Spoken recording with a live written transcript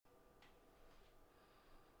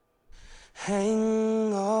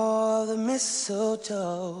hang all the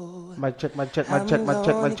mistletoe. Mic check, mic check, mic check, mic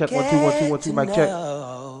check, mic check. 1 2 1 2 1 2 mic check.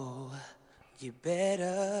 You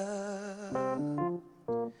better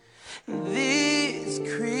this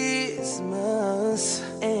Christmas,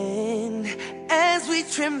 and as we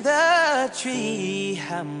trim the tree,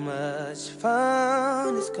 how much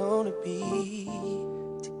fun it's gonna be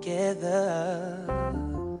together.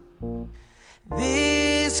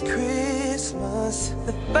 This Christmas,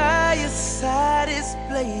 the fireside is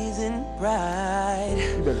blazing bright.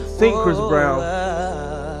 You better sing, Chris Brown.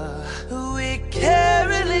 We're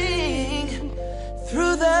caroling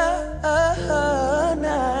through the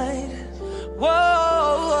night.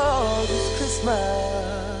 Whoa, this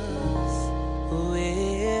Christmas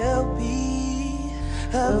will be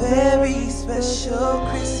a very special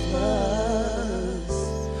Christmas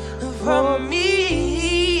for me.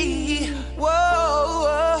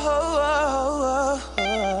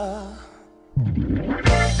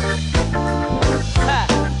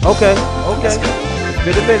 Okay. It's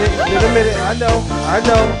been a minute. I know.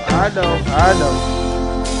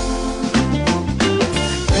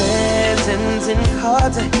 Presents and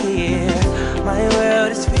cards are here. My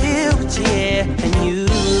world is filled with cheer, and you. I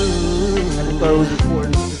just thought it was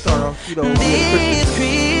important to start off, This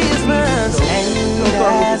Christmas, and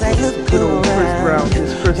as I look around,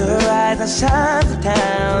 your eyes are shining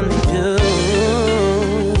down the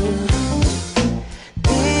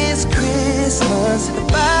This Christmas, the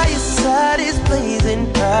fireside is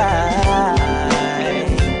blazing bright,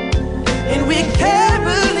 and we're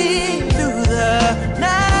caroling through the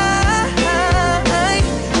night.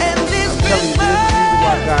 And this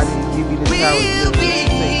Christmas will be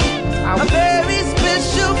a very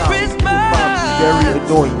special Christmas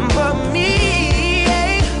for me.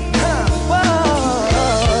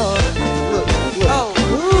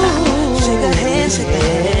 Shake a hand, shake a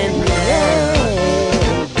hand.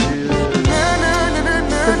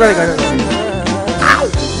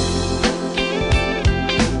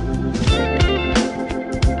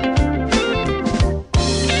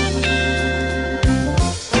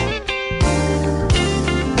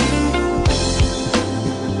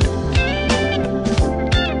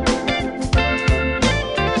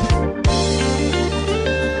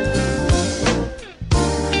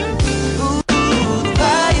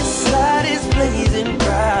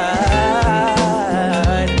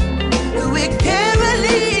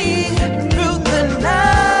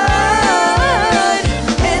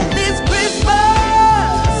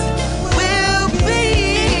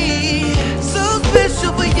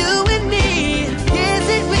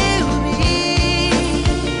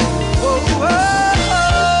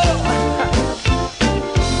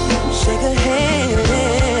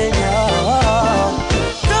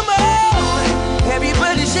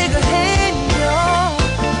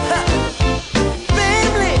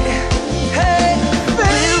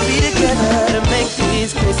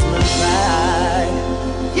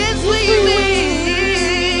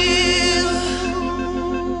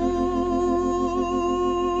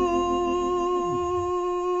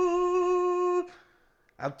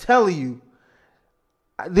 I'm telling you,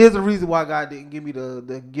 there's a reason why God didn't give me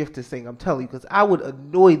the gift to sing. I'm telling you, because I would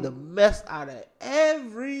annoy the mess out of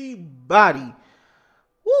everybody.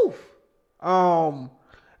 Woo. Nah.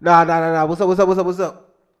 What's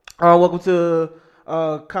up? Welcome to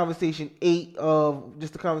conversation 8 of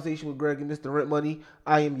Just a Conversation with Greg and Mr. Rent Money.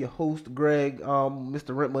 I am your host, Greg.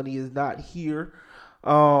 Mr. Rent Money is not here.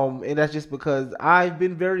 And that's just because I've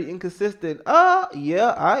been very inconsistent.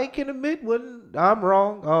 Yeah, I can admit when I'm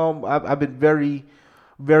wrong. I've been very,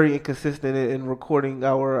 very inconsistent in recording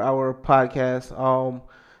our podcast.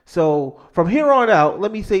 So from here on out,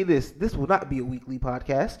 let me say this. This will not be a weekly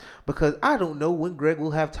podcast because I don't know when Greg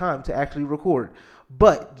will have time to actually record.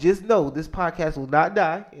 But just know this podcast will not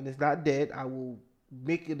die and it's not dead. I will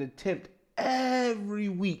make an attempt every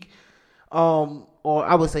week. Or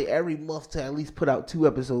I would say every month to at least put out 2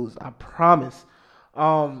 episodes. I promise.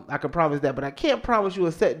 I can promise that, but I can't promise you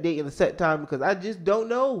a set date and a set time because I just don't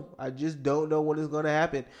know. I just don't know when it's going to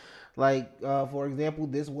happen. Like, for example,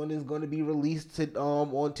 this one is going to be released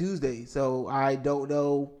on Tuesday. So I don't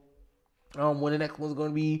know when the next one's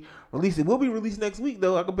going to be released. It will be released next week,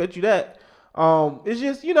 though. I can bet you that. It's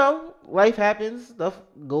just, life happens. Stuff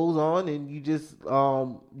goes on, and you just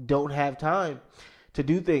don't have time to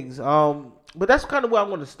do things. But that's kind of where I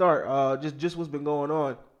want to start. Just what's been going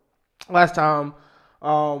on. Last time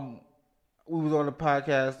we was on the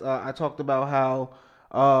podcast, I talked about how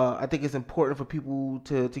I think it's important for people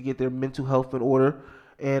to get their mental health in order.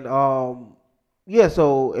 And and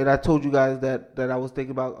I told you guys that I was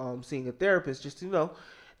thinking about seeing a therapist just to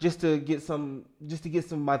just to get some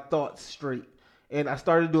of my thoughts straight. And I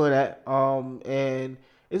started doing that, and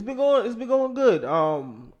it's been going good.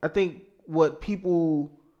 I think what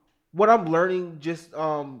I'm learning just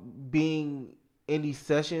being in these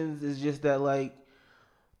sessions is just that, like,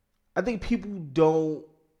 I think people don't.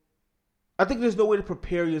 I think there's no way to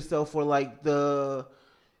prepare yourself for, like, the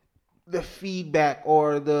feedback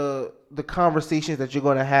or the conversations that you're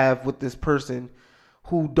going to have with this person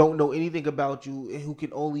who don't know anything about you and who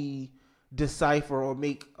can only decipher or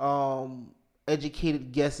make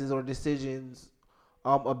educated guesses or decisions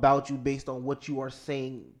about you based on what you are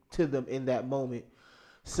saying to them in that moment.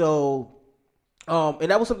 So, and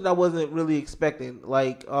that was something I wasn't really expecting.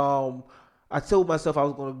 Like, I told myself I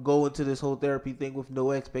was going to go into this whole therapy thing with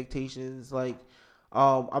no expectations. Like,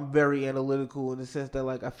 I'm very analytical in the sense that,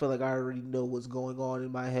 like, I feel like I already know what's going on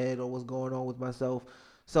in my head or what's going on with myself.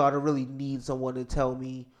 So I don't really need someone to tell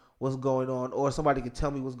me what's going on, or somebody could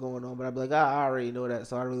tell me what's going on, but I'd be like, I already know that,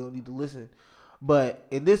 so I really don't need to listen. But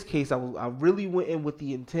in this case, I really went in with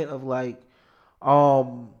the intent of, like,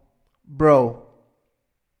 bro,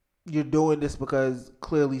 you're doing this because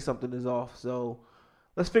clearly something is off. So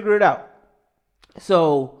let's figure it out.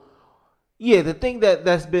 So yeah, the thing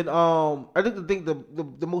that's been I think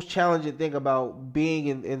the most challenging thing about being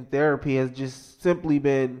in therapy has just simply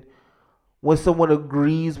been when someone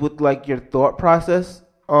agrees with, like, your thought process,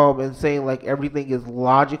 and saying, like, everything is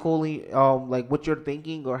logically, like, what you're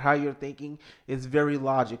thinking or how you're thinking is very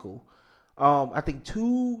logical. I think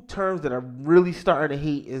two terms that I'm really starting to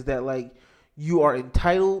hate is that, like, you are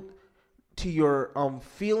entitled to your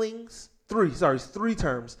feelings. Three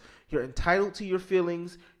terms. You're entitled to your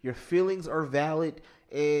feelings. Your feelings are valid,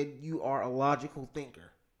 and you are a logical thinker.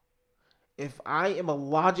 If I am a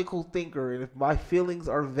logical thinker and if my feelings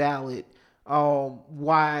are valid,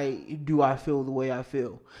 why do I feel the way I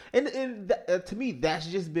feel? And to me, that's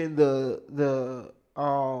just been the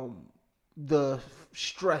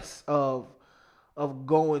stress of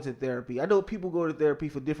going to therapy. I know people go to therapy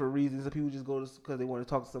for different reasons. Some people just go because they want to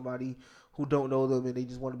talk to somebody who don't know them and they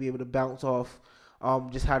just want to be able to bounce off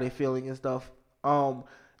just how they're feeling and stuff.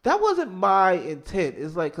 That wasn't my intent.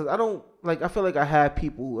 It's like, because I feel like I have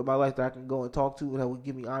people in my life that I can go and talk to that would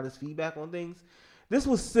give me honest feedback on things. This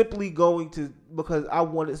was simply because I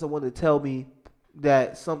wanted someone to tell me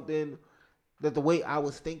that that the way I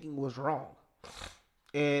was thinking was wrong.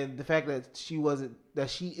 And the fact that she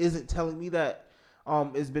isn't telling me that,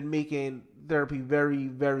 has been making therapy very,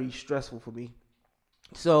 very stressful for me.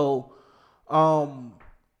 So, and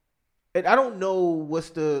I don't know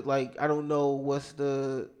what's the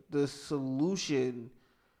solution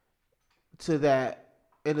to that,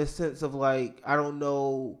 in a sense of, like, I don't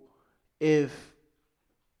know if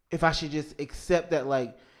I should just accept that,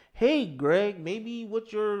 like, hey, Greg, maybe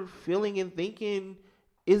what you're feeling and thinking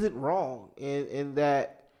isn't wrong, and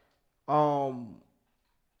that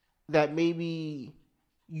maybe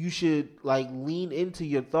you should, like, lean into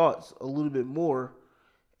your thoughts a little bit more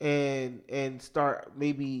and start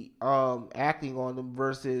maybe acting on them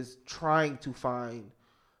versus trying to find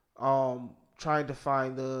the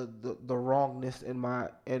wrongness in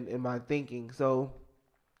my thinking. So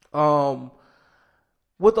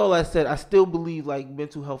with all that said, I still believe, like,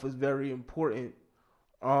 mental health is very important.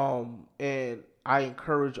 And I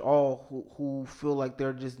encourage all who feel like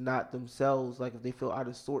they're just not themselves, like, if they feel out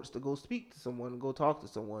of sorts, to go speak to someone and go talk to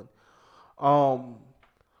someone.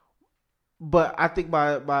 But I think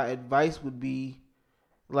my advice would be,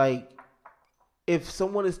 like, if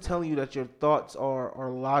someone is telling you that your thoughts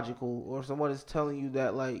are logical, or someone is telling you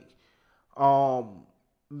that, like,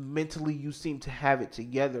 mentally you seem to have it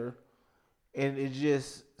together, and it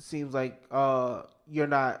just seems like you're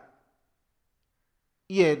not.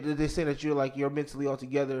 Yeah, they say that you're mentally all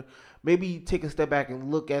together. Maybe take a step back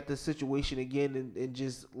and look at the situation again, and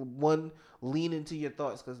just lean into your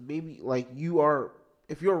thoughts, because maybe, like,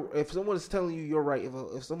 if someone is telling you you're right,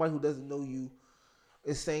 if somebody who doesn't know you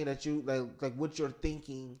is saying that you like what you're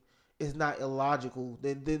thinking is not illogical,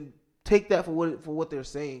 then take that for what they're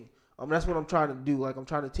saying. That's what I'm trying to do. Like, I'm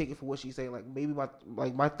trying to take it for what she's saying. Like, maybe my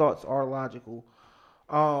thoughts are logical,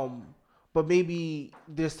 but maybe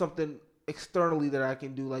there's something externally that I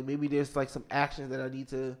can do. Like, maybe there's, like, some actions that I need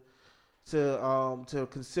to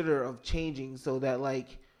consider of changing, so that,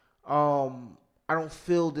 like, I don't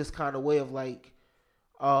feel this kind of way of, like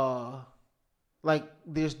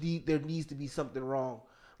there needs to be something wrong.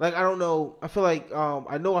 Like, I don't know. I feel like I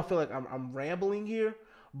feel like I'm rambling here,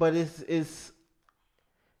 but it's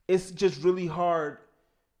just really hard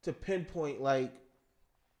to pinpoint, like,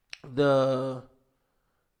 the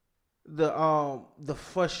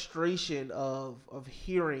frustration of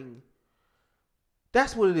hearing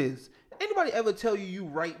That's what it is. Anybody ever tell you you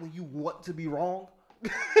right when you want to be wrong?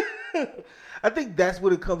 I think that's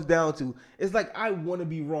what it comes down to. It's like I want to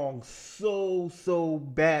be wrong so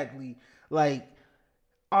badly. Like,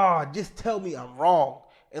 just tell me I'm wrong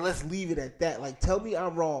and let's leave it at that. Like, tell me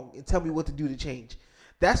I'm wrong and tell me what to do to change.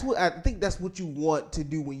 That's what I think. That's what you want to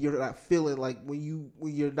do when you're not feeling like when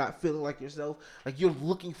you're not feeling like yourself. Like you're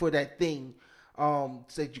looking for that thing, so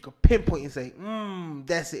that you can pinpoint and say,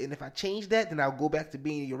 that's it. And if I change that, then I'll go back to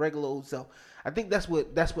being your regular old self. I think that's what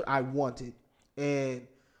I wanted, and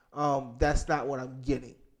that's not what I'm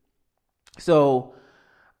getting. So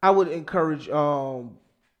I would encourage. I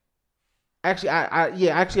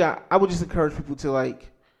would just encourage people to like.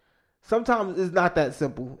 Sometimes it's not that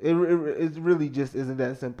simple. It really just isn't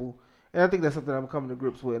that simple. And I think that's something I'm coming to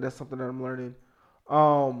grips with. That's something that I'm learning.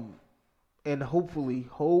 And hopefully,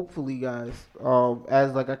 guys,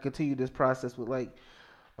 as like I continue this process with like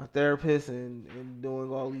my therapist and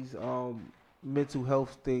doing all these mental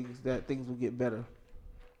health things, that things will get better.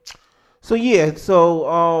 So yeah,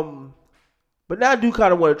 but now I do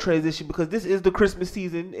kind of want to transition because this is the Christmas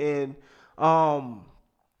season, and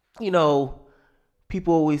you know.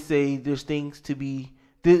 People always say there's things to be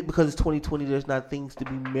because it's 2020. There's not things to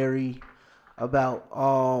be merry about.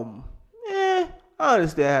 I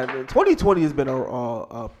understand. 2020 has been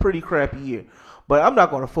a pretty crappy year, but I'm not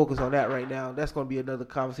going to focus on that right now. That's going to be another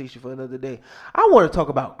conversation for another day. I want to talk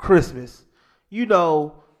about Christmas.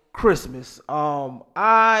 Christmas.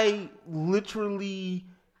 I literally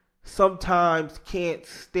sometimes can't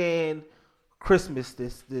stand Christmas.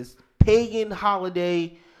 This pagan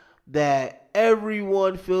holiday that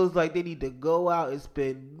everyone feels like they need to go out and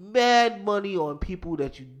spend mad money on people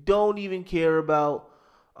that you don't even care about.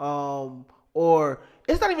 Or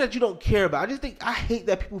it's not even that you don't care about. I hate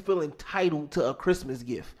that people feel entitled to a Christmas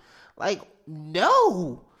gift. Like,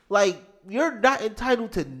 no. Like, you're not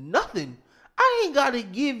entitled to nothing. I ain't got to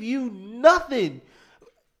give you nothing.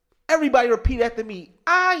 Everybody repeat after me.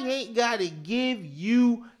 I ain't got to give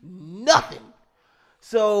you nothing.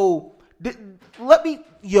 So,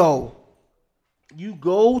 you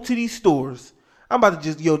go to these stores.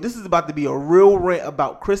 This is about to be a real rant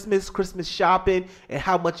about Christmas shopping, and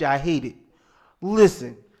how much I hate it.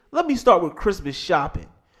 Listen, let me start with Christmas shopping.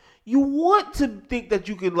 You want to think that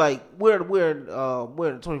you can we're in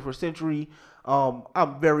the 21st century.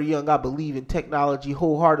 I'm very young. I believe in technology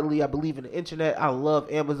wholeheartedly. I believe in the internet. I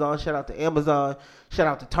love Amazon. Shout out to Amazon. Shout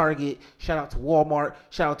out to Target. Shout out to Walmart.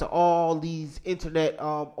 Shout out to all these internet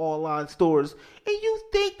online stores. And you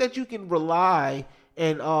think that you can rely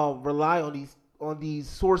on these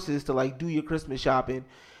sources to do your Christmas shopping,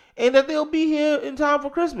 and that they'll be here in time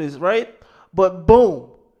for Christmas, right? But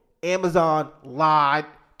boom, Amazon lied.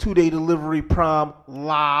 2-day delivery, Prime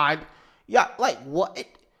lied. Yeah, what?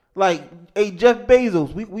 Hey, Jeff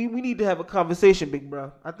Bezos, we need to have a conversation, big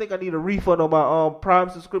bro. I think I need a refund on my Prime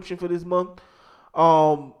subscription for this month.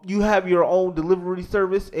 You have your own delivery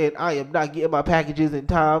service, and I am not getting my packages in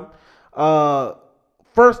time.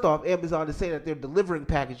 First off, Amazon is saying that they're delivering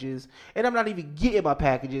packages, and I'm not even getting my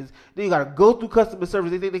packages. Then you got to go through customer service.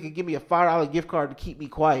 They think they can give me a $5 gift card to keep me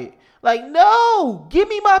quiet. No, give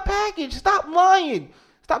me my package. Stop lying.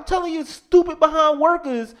 Stop telling your stupid behind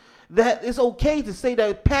workers that it's okay to say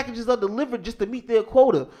that packages are delivered just to meet their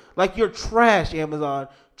quota. You're trash, Amazon.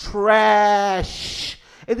 Trash.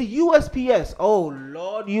 And the USPS. Oh,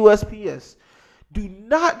 Lord, USPS. Do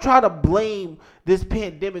not try to blame this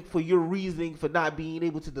pandemic for your reasoning for not being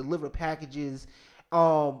able to deliver packages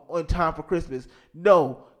on time for Christmas.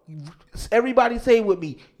 No. Everybody say it with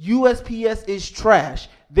me. USPS is trash.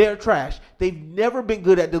 They're trash. They've never been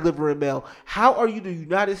good at delivering mail. How are you the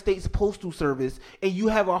United States Postal Service and you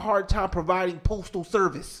have a hard time providing postal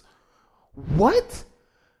service? What?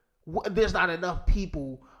 There's not enough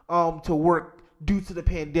people to work due to the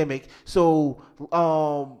pandemic. So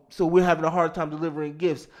we're having a hard time delivering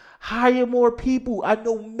gifts. Hire more people. I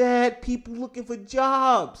know mad people looking for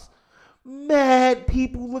jobs. Mad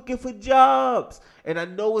people looking for jobs. And I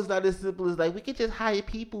know it's not as simple as we can just hire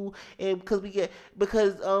people and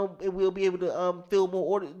we'll be able to fill more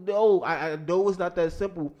orders. No, I know it's not that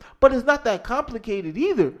simple, but it's not that complicated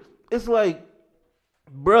either. It's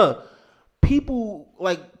bruh,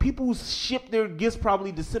 people ship their gifts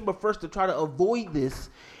probably December 1st to try to avoid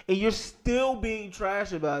this, and you're still being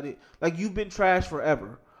trash about it. You've been trash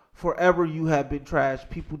forever. Forever you have been trash.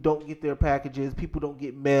 People don't get their packages. People don't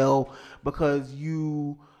get mail because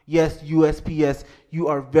USPS, you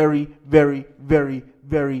are very, very, very,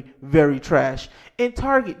 very, very trash. And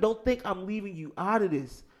Target, don't think I'm leaving you out of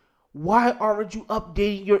this. Why aren't you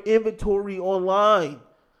updating your inventory online?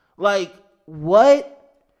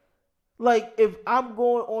 What? Like if I'm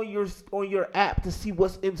going on your app to see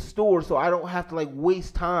what's in store, so I don't have to like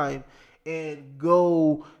waste time and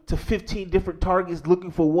go to 15 different Targets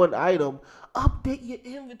looking for one item, update your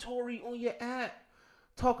inventory on your app.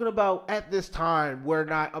 Talking about at this time, we're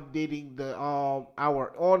not updating the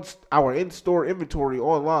our in-store inventory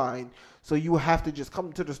online, so you have to just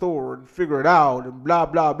come to the store and figure it out and blah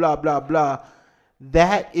blah blah blah blah.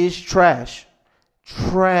 That is trash.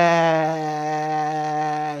 Trash.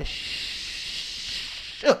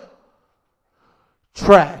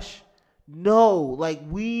 No, like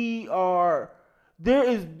there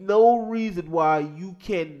is no reason why you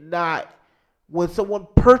cannot, when someone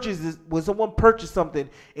purchases something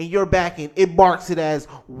in your backend, it marks it as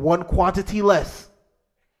one quantity less.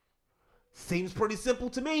 Seems pretty simple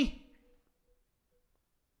to me.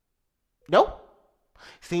 No?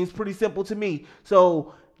 Seems pretty simple to me.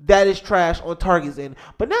 So that is trash on Target's end.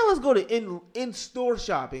 But now let's go to in-store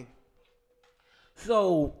shopping.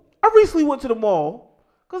 So I recently went to the mall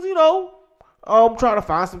because, I'm trying to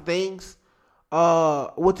find some things. I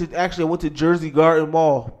went to Jersey Garden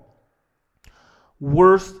Mall.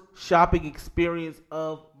 Worst shopping experience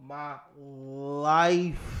of my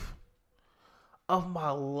life.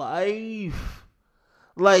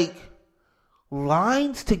 Like,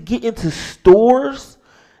 lines to get into stores.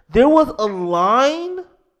 There was a line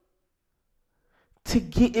to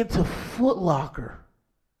get into Foot Locker.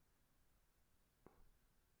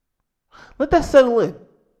 Let that settle in.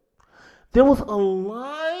 There was a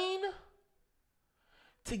line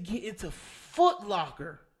to get into Foot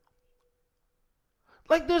Locker.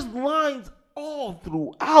 Like, there's lines all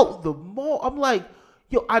throughout the mall. I'm like,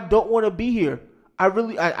 yo, I don't want to be here. I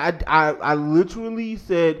literally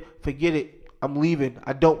said, forget it. I'm leaving.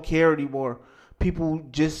 I don't care anymore. People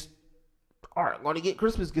just aren't going to get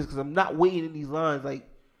Christmas gifts because I'm not waiting in these lines. Like,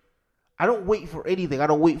 I don't wait for anything. I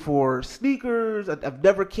don't wait for sneakers. I've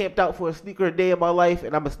never camped out for a sneaker a day in my life,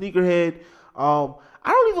 and I'm a sneakerhead. I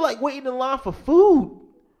don't even like waiting in line for food.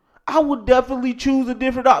 I would definitely choose a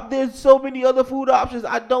different option. There's so many other food options.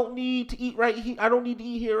 I don't need to eat right here. I don't need to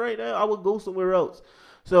eat here right now. I would go somewhere else.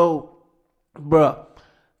 So, bruh,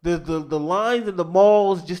 the lines in the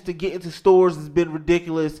malls just to get into stores has been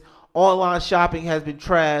ridiculous. Online shopping has been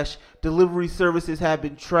trash. Delivery services have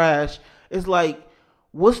been trash. It's like,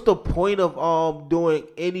 what's the point of doing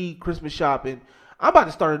any Christmas shopping? I'm about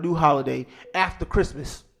to start a new holiday after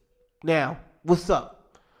Christmas. Now, what's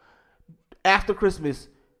up? After Christmas,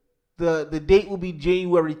 the date will be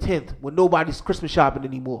January 10th when nobody's Christmas shopping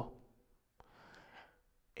anymore.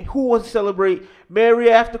 Who wants to celebrate Merry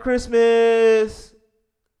After Christmas?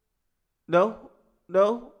 No?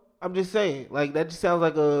 I'm just saying. Like, that just sounds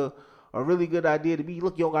like a really good idea to me.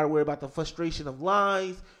 Look, you don't got to worry about the frustration of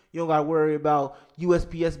lines. You don't got to worry about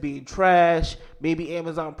USPS being trash. Maybe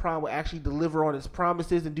Amazon Prime will actually deliver on its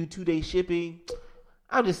promises and do 2-day shipping.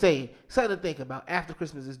 I'm just saying, something to think about. After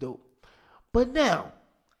Christmas is dope. But now,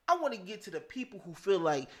 I want to get to the people who feel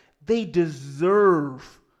like they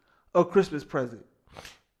deserve a Christmas present.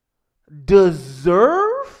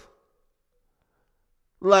 Deserve?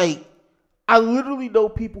 Like, I literally know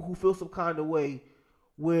people who feel some kind of way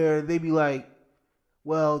where they be like,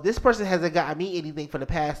 well, this person hasn't gotten me anything for the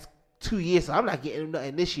past 2 years, so I'm not getting them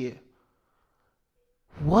nothing this year.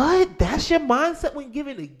 What? That's your mindset when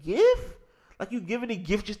giving a gift? Like, you giving a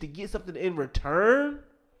gift just to get something in return?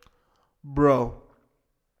 Bro,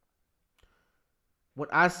 when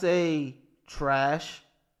I say trash,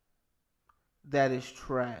 that is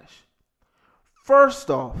trash. First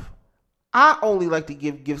off, I only like to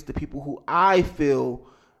give gifts to people who I feel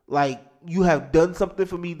like you have done something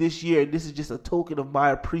for me this year, and this is just a token of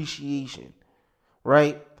my appreciation,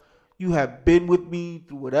 right? You have been with me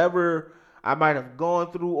through whatever I might have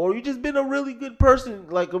gone through, or you just been a really good person,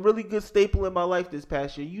 like a really good staple in my life this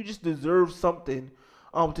past year. You just deserve something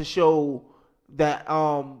to show that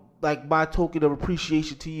like my token of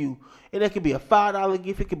appreciation to you. And that could be a $5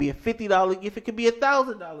 gift, it could be a $50 gift, it could be a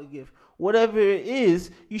 $1,000 gift. Whatever it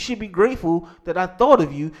is, you should be grateful that I thought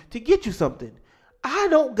of you to get you something. I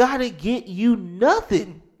don't gotta get you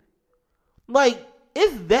nothing. Like,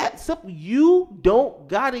 it's that simple. You don't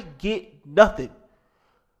gotta get nothing.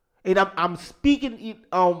 And I'm speaking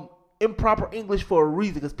improper English for a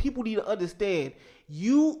reason, because people need to understand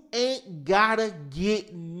you ain't gotta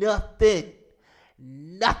get nothing.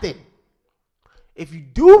 Nothing. If you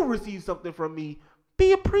do receive something from me,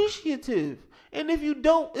 be appreciative. And if you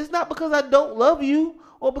don't, it's not because I don't love you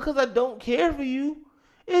or because I don't care for you.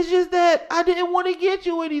 It's just that I didn't want to get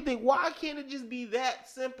you anything. Why can't it just be that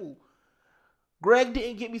simple? Greg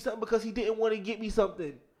didn't get me something because he didn't want to get me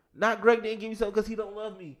something. Not Greg didn't give me something because he don't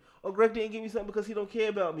love me. Or Greg didn't give me something because he don't care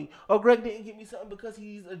about me. Or Greg didn't give me something because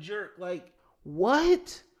he's a jerk. Like,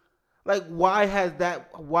 what? Like, why has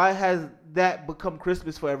that become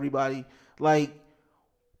Christmas for everybody? Like,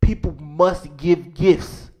 people must give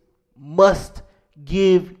gifts. Must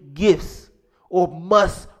give gifts. Or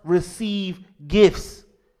must receive gifts.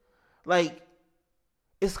 Like,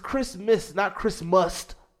 it's Christmas, not Christmas.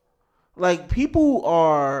 Like, people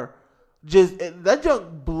are just, that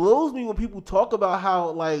junk blows me when people talk about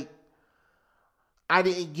how, like, I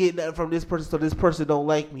didn't get nothing from this person, so this person don't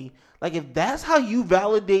like me. Like, if that's how you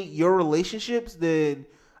validate your relationships, then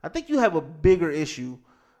I think you have a bigger issue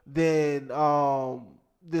than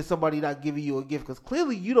somebody not giving you a gift. Because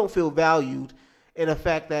clearly you don't feel valued in the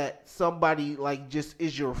fact that somebody, like, just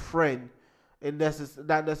is your friend. And that's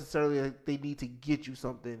not necessarily like they need to get you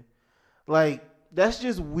something. Like, that's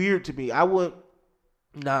just weird to me. I would,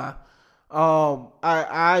 nah.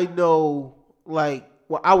 I know, like,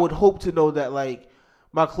 well, I would hope to know that, like,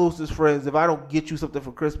 my closest friends, if I don't get you something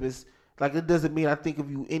for Christmas, like, it doesn't mean I think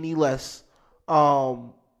of you any less.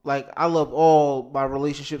 Like, I love all my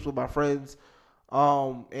relationships with my friends.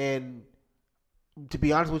 And to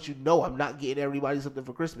be honest with you, no, I'm not getting everybody something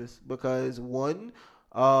for Christmas because, one,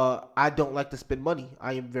 I don't like to spend money.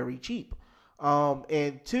 I am very cheap.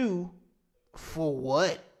 And two, for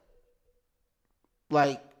what?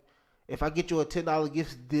 Like, if I get you a $10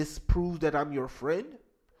 gift, this proves that I'm your friend?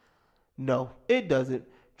 No, it doesn't.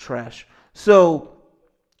 Trash. So,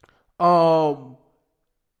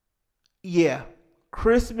 yeah,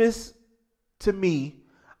 Christmas to me,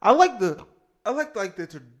 I like the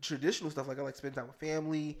traditional stuff. Like, I like spending time with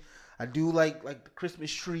family. I do like the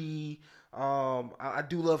Christmas tree. I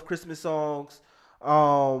do love Christmas songs.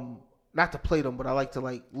 Not to play them, but I like to,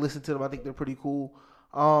 like, listen to them. I think they're pretty cool.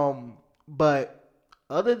 But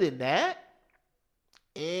other than that,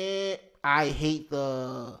 I hate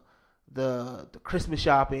the Christmas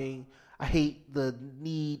shopping. I hate the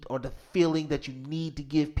need or the feeling that you need to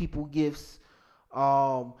give people gifts.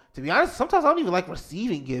 To be honest, sometimes I don't even like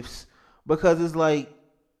receiving gifts because it's like,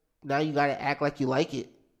 now you gotta act like you like it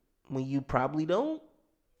when you probably don't.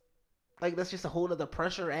 Like, that's just a whole other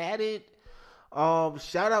pressure added.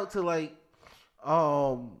 Shout out to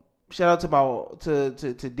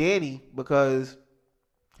Danny, because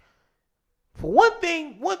for one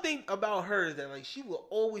thing about her is that, like, she will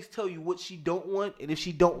always tell you what she don't want, and if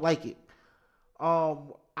she don't like it.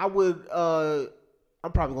 I'm probably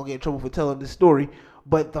gonna get in trouble for telling this story,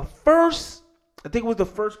 but I think it was the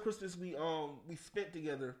first Christmas we spent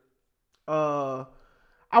together.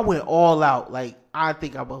 I went all out. Like, I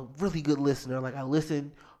think I'm a really good listener. Like, I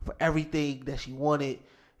listened for everything that she wanted,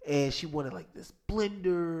 and she wanted, like, this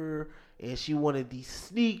blender, and she wanted these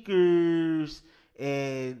sneakers,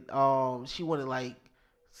 and she wanted, like,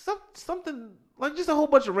 something, like, just a whole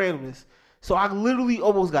bunch of randomness. So I literally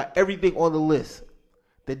almost got everything on the list.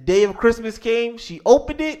 The day of Christmas came, she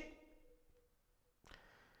opened it.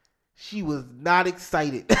 She was not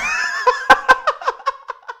excited.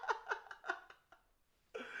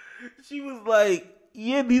 She was like,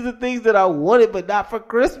 yeah, these are things that I wanted, but not for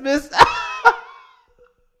Christmas.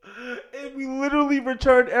 And we literally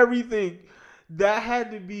returned everything. That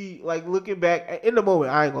had to be, like, looking back, in the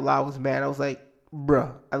moment, I ain't gonna lie, I was mad. I was like,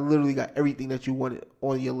 bruh, I literally got everything that you wanted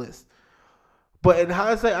on your list. But in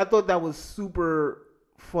hindsight, I thought that was super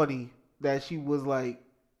funny that she was like,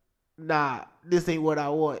 nah, this ain't what I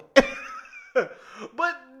want.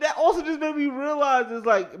 But that also just made me realize, it's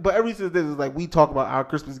like, but ever since then, it's like, we talk about our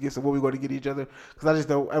Christmas gifts and what we're going to get each other, because I just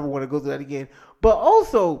don't ever want to go through that again. But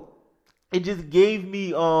also, it just gave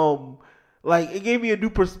me, it gave me a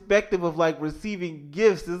new perspective of, like, receiving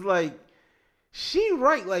gifts. It's like, she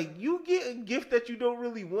right, like, you get a gift that you don't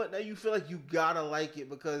really want, now you feel like you gotta like it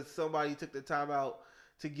because somebody took the time out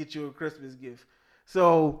to get you a Christmas gift.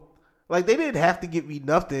 So, like, they didn't have to get me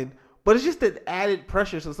nothing, but it's just an added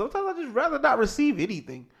pressure. So sometimes I just rather not receive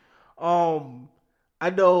anything. I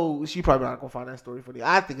know she probably not gonna find that story funny.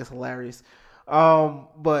 I think it's hilarious.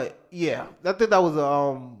 But yeah, I think that was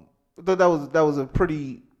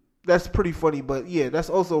that's pretty funny. But yeah, that's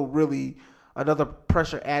also really another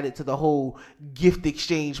pressure added to the whole gift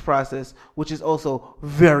exchange process, which is also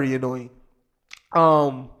very annoying.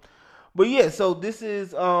 But yeah, so this is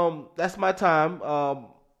that's my time.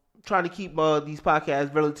 Trying to keep these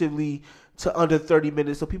podcasts relatively to under 30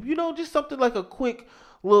 minutes, so people, just something like a quick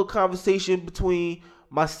little conversation between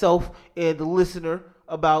myself and the listener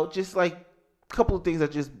about just, like, a couple of things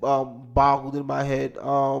that just boggled in my head.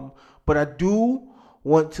 But I do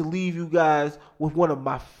want to leave you guys with one of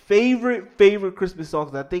my favorite Christmas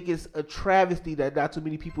songs. I think it's a travesty that not too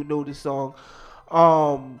many people know this song.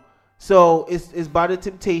 So it's by the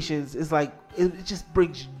Temptations. It's like it just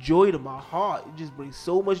brings joy to my heart. It just brings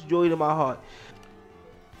so much joy to my heart.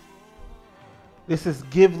 This is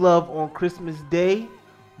 "Give Love on Christmas Day"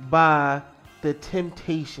 by the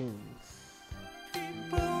Temptations.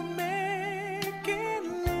 People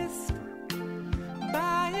making lists,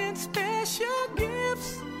 buying special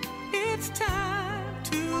gifts. It's time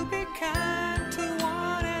to be kind to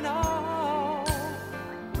one and all.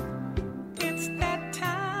 It's that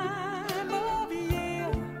time of year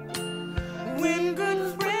when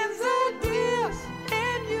good friends are dear,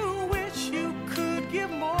 and you wish you could give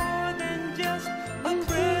more than just a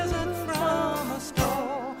present from a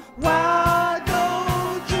store. Why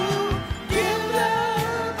don't you give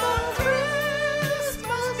love on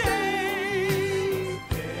Christmas Day?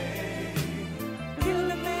 Give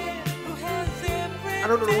the man who has everything. I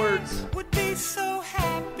don't know the words. Would be so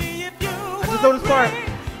happy if you I just know this part.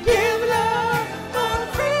 give love on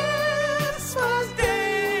Christmas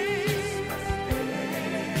Day.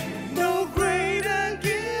 No greater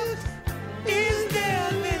gift is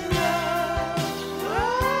there than love.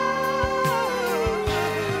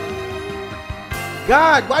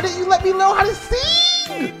 God, why didn't you let me know how to sing?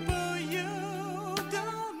 People you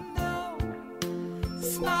don't know,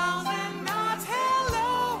 smiles and nods,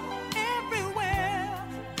 hello, everywhere.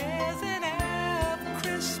 There's an air of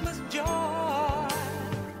Christmas joy.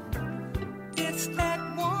 It's that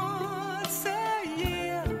once a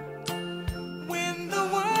year when the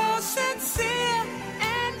world's sincere,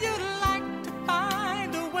 and you'd like to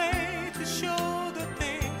find a way to show the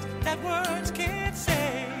things that words can't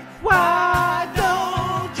say. Why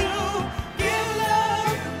don't you give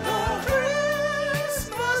love on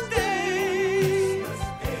Christmas Day?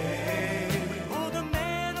 Oh, the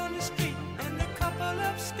man on the street and the couple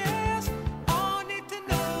upstairs all need to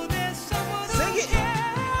know there's someone who Sing it.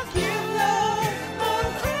 cares. Give love on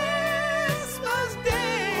Christmas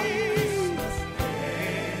Day.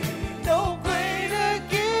 No greater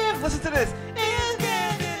gift Listen to this. is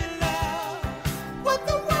there than love. What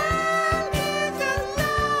the world needs is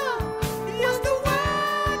love. Yes, the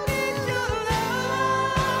world needs your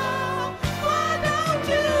love. Why don't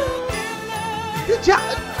you give love? Did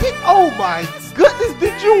y'all hit? Oh my goodness,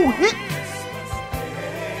 did you hit?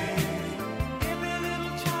 Every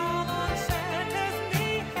little child on Santa's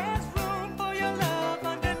knee has room for your love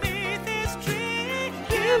underneath his tree.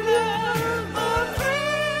 Give love on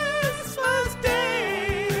Christmas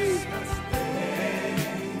Day.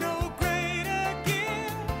 No greater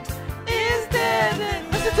gift is there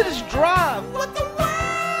than Listen to this drive. what the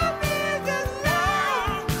world needs is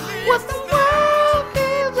love. What the world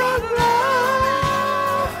needs is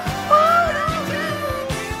love. Why don't you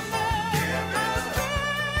give love on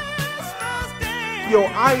Christmas Day? Yo,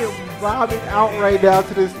 I am vibing out right now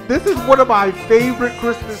to this. This is one of my favorite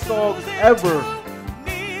Christmas songs ever.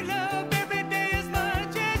 Need love every day as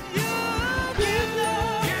much as you. Give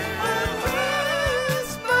love on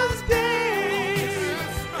Christmas Day.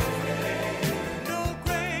 No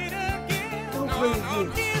greater gift No greater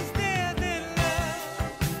gift. is there than love.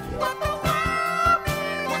 What the world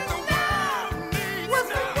needs is love. What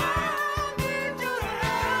the world needs your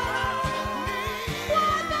love.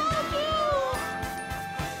 Why don't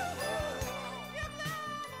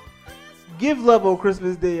you Give love on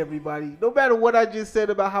Christmas Day, everybody. No matter what I just said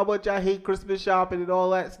about how much I hate Christmas shopping and all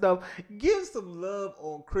that stuff, give some love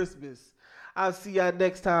on Christmas. I'll see y'all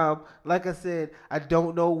next time. Like I said, I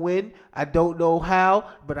don't know when, I don't know how,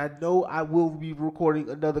 but I know I will be recording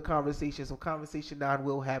another conversation. So Conversation 9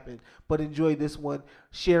 will happen. But enjoy this one.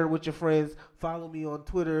 Share it with your friends. Follow me on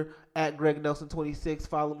Twitter at Greg Nelson26.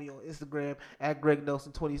 Follow me on Instagram at Greg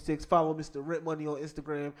Nelson26. Follow Mr. Rent Money on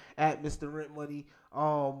Instagram at Mr. Rent Money.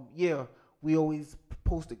 Yeah, we always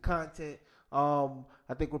posted content. I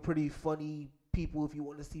think we're pretty funny people. If you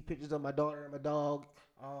want to see pictures of my daughter and my dog,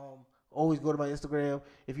 always go to my Instagram.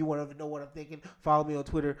 If you want to know what I'm thinking, follow me on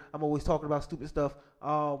Twitter. I'm always talking about stupid stuff.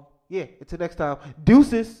 Yeah, until next time.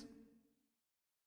 Deuces.